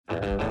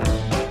Hello,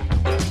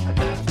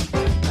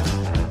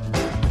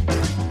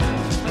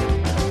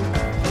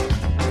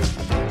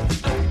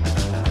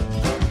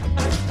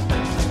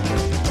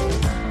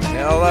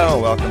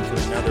 welcome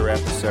to another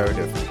episode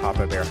of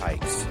Papa Bear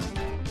Hikes.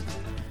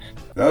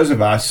 Those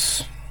of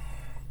us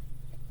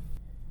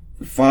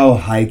who follow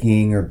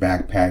hiking or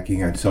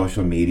backpacking on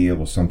social media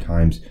will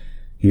sometimes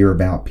hear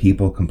about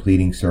people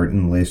completing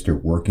certain lists or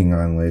working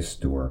on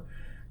lists or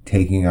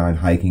taking on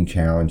hiking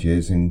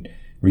challenges and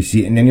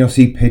then you'll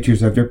see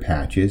pictures of their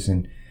patches.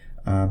 And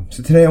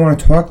so today I want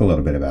to talk a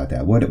little bit about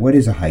that. What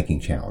is a hiking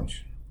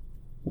challenge?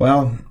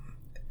 Well,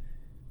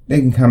 they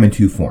can come in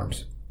two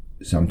forms.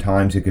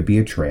 Sometimes it could be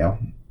a trail,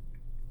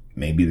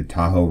 maybe the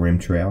Tahoe Rim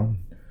Trail,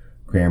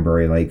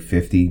 Cranberry Lake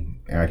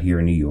 50 out here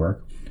in New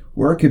York,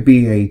 or it could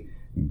be a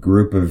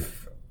group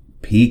of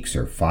peaks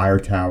or fire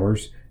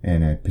towers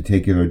in a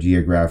particular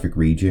geographic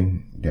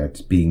region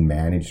that's being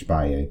managed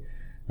by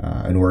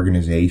an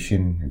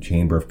organization, a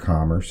chamber of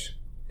commerce.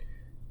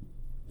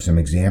 Some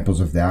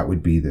examples of that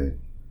would be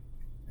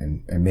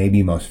and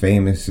maybe most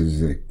famous is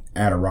the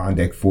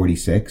Adirondack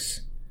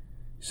 46.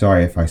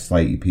 Sorry if I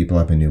slight you people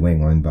up in New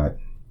England, but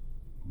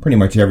pretty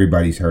much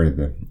everybody's heard of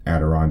the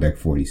Adirondack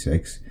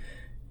 46.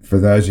 For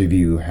those of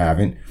you who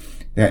haven't,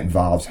 that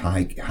involves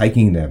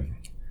hiking the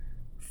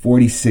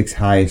 46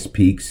 highest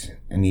peaks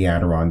in the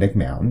Adirondack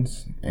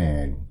Mountains.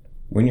 And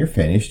when you're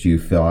finished, you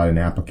fill out an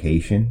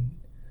application,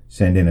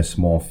 send in a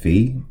small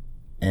fee,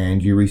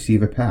 and you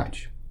receive a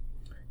patch.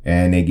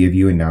 And they give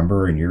you a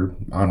number, and you're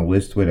on a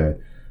list with a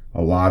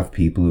lot of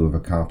people who have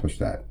accomplished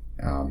that.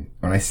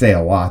 When I say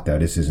a lot, though,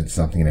 this isn't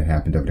something that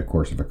happened over the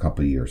course of a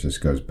couple of years. This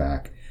goes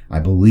back, I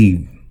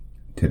believe,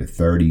 to the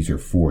 30s or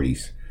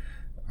 40s.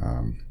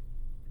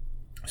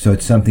 So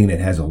it's something that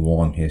has a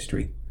long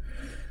history.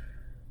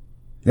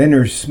 Then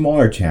there's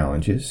smaller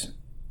challenges.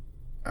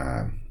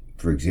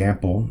 For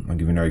example, I'll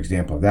give you another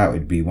example of that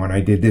would be one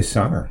I did this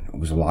summer. It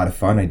was a lot of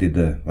fun. I did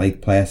the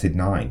Lake Placid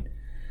 9.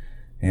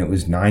 And it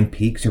was 9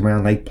 peaks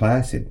around Lake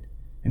Placid.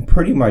 And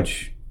pretty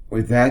much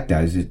what that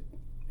does is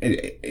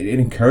it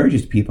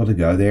encourages people to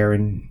go there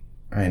and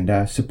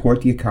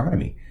support the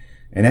economy.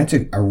 And that's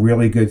a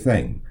really good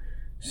thing.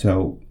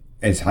 So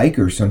as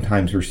hikers,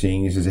 sometimes we're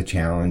seeing this as a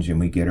challenge and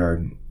we get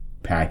our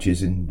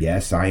patches. And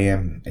yes, I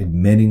am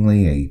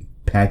admittingly a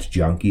patch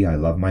junkie. I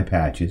love my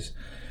patches.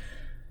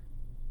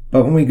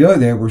 But when we go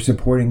there, we're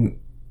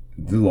supporting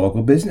the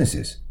local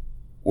businesses.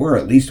 Or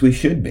at least we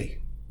should be.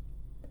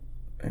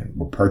 And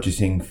we're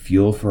purchasing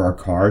fuel for our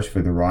cars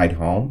for the ride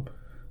home.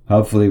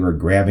 Hopefully we're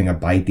grabbing a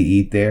bite to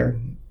eat there.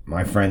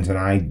 My friends and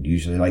I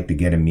usually like to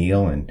get a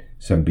meal and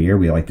some beer.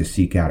 We like to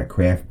seek out a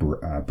craft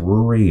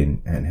brewery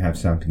and have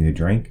something to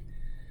drink.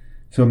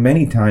 So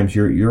many times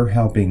you're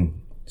helping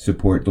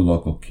support the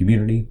local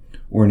community,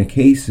 or in the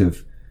case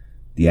of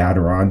the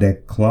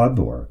Adirondack Club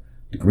or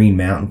the Green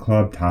Mountain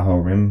Club, Tahoe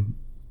Rim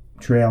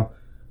Trail,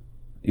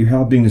 you're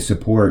helping to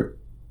support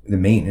the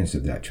maintenance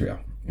of that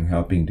trail. You're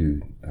helping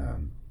to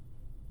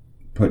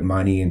put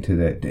money into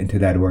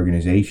that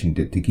organization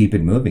to keep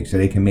it moving, so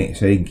they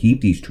can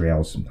keep these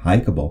trails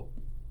hikeable,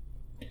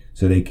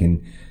 so they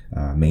can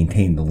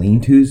maintain the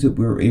lean-tos that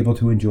we're able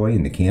to enjoy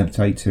and the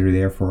campsites that are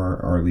there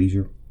for our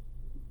leisure.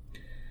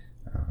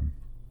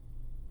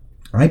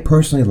 I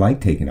personally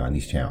like taking on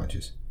these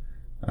challenges.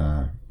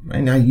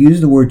 And I use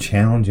the word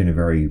challenge in a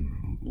very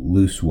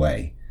loose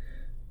way.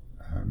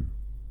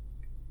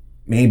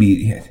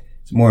 Maybe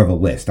it's more of a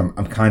list.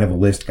 I'm kind of a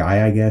list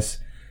guy, I guess.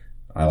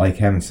 I like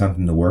having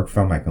something to work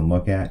from I can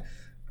look at.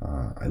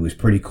 It was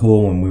pretty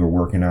cool when we were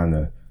working on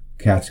the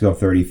Catskill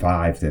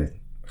 35 to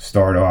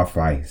start off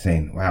by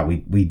saying, wow,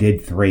 we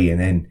did 3.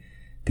 And then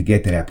to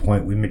get to that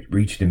point, we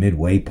reached a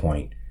midway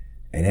point.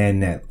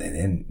 And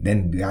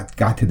then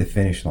got to the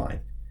finish line.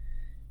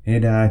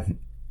 It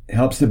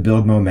helps to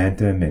build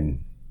momentum,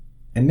 and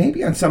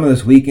maybe on some of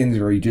those weekends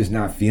where you're just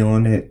not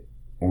feeling it,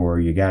 or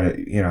you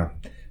gotta,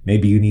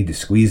 maybe you need to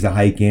squeeze the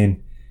hike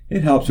in,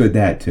 it helps with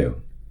that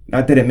too.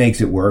 Not that it makes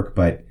it work,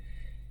 but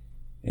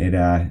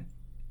it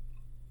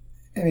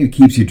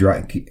keeps you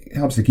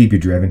helps to keep you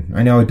driven.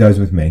 I know it does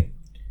with me.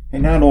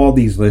 And not all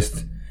these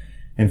lists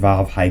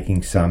involve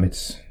hiking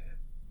summits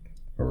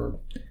or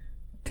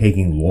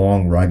taking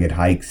long, rugged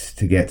hikes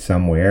to get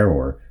somewhere,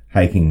 or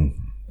hiking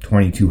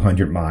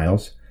 2,200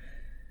 miles.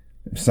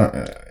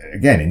 So,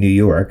 again, in New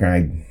York,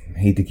 I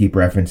hate to keep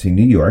referencing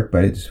New York,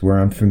 but it's where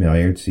I'm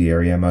familiar. It's the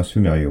area I'm most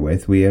familiar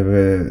with. We have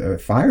a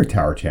fire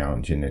tower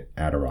challenge in the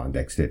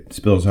Adirondacks that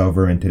spills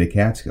over into the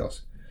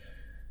Catskills.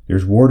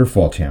 There's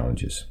waterfall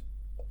challenges.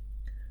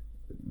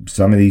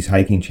 Some of these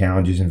hiking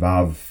challenges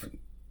involve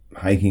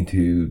hiking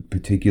to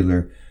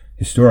particular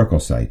historical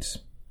sites.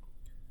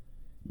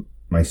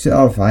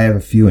 Myself, I have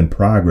a few in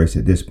progress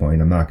at this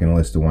point. I'm not going to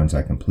list the ones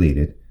I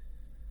completed.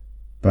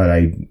 But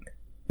I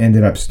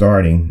ended up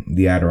starting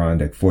the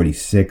Adirondack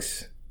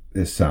 46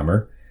 this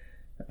summer.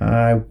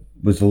 I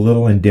was a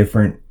little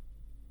indifferent,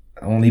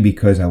 only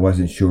because I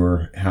wasn't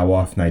sure how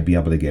often I'd be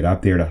able to get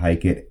up there to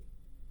hike it,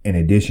 in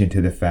addition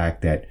to the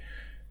fact that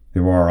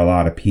there are a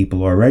lot of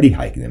people already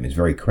hiking them. It's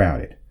very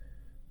crowded.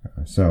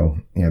 So,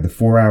 the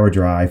 4-hour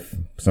drive,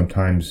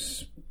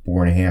 sometimes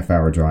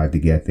 4.5-hour drive to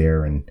get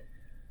there, and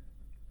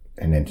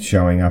then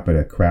showing up at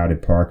a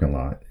crowded parking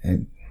lot,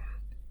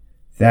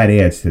 that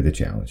adds to the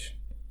challenge.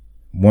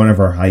 One of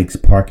our hikes,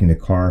 parking the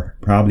car,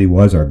 probably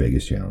was our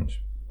biggest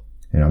challenge.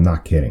 And I'm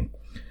not kidding.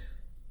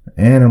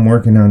 And I'm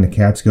working on the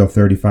Catskill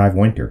 35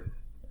 winter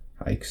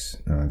hikes.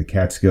 The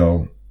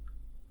Catskill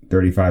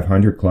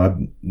 3500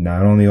 Club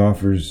not only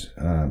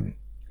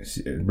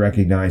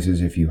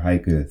recognizes if you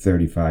hike the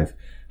 35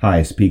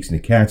 highest peaks in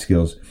the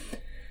Catskills,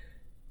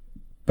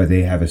 but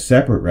they have a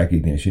separate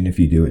recognition if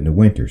you do it in the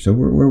winter. So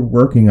we're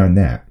working on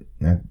that,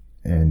 and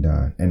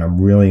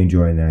I'm really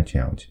enjoying that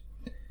challenge.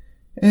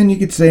 And you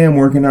could say I'm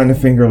working on the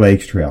Finger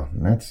Lakes Trail.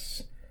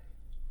 That's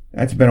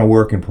been a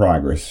work in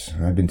progress.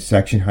 I've been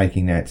section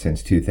hiking that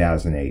since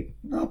 2008.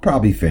 I'll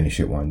probably finish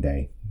it one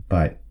day,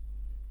 but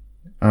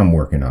I'm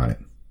working on it.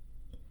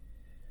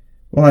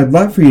 Well, I'd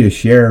love for you to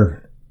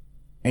share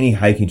any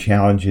hiking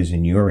challenges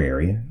in your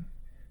area,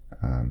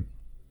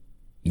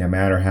 no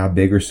matter how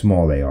big or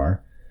small they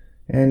are,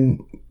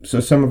 and so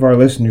some of our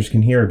listeners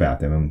can hear about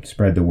them and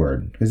spread the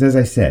word. Because as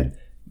I said,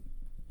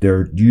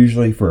 they're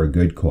usually for a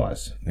good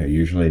cause. They're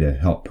usually to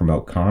help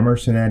promote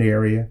commerce in that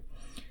area,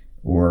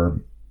 or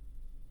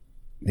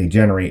they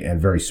generate a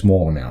very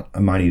small amount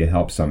of money to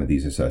help some of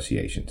these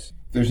associations.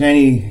 If there's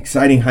any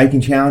exciting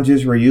hiking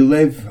challenges where you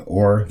live,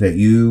 or that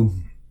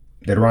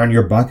are on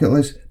your bucket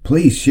list,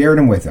 please share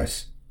them with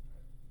us.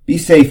 Be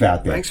safe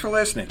out there. Thanks for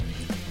listening.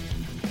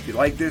 If you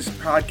like this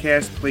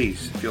podcast,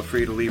 please feel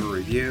free to leave a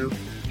review.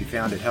 If you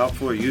found it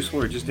helpful or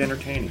useful or just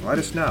entertaining, let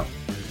us know.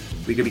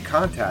 We can be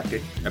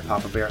contacted at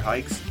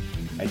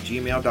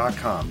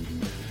papabearhikes@gmail.com,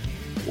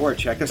 or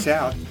check us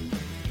out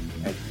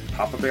at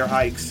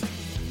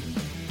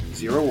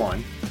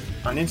papabearhikes01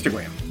 on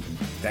Instagram.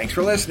 Thanks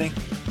for listening.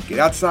 Get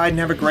outside and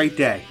have a great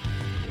day.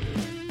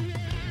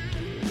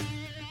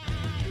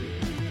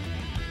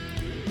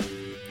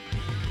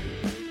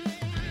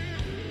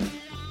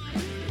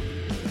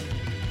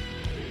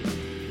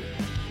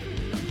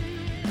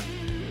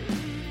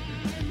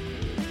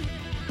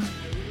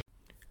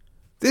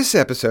 This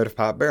episode of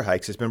Papa Bear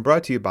Hikes has been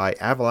brought to you by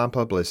Avalon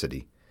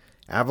Publicity.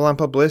 Avalon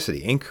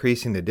Publicity,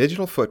 increasing the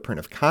digital footprint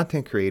of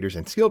content creators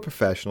and skilled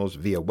professionals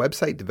via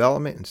website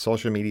development and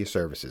social media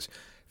services.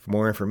 For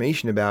more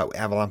information about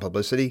Avalon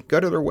Publicity, go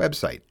to their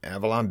website,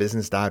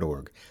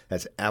 avalonbusiness.org.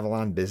 That's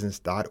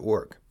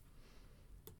avalonbusiness.org.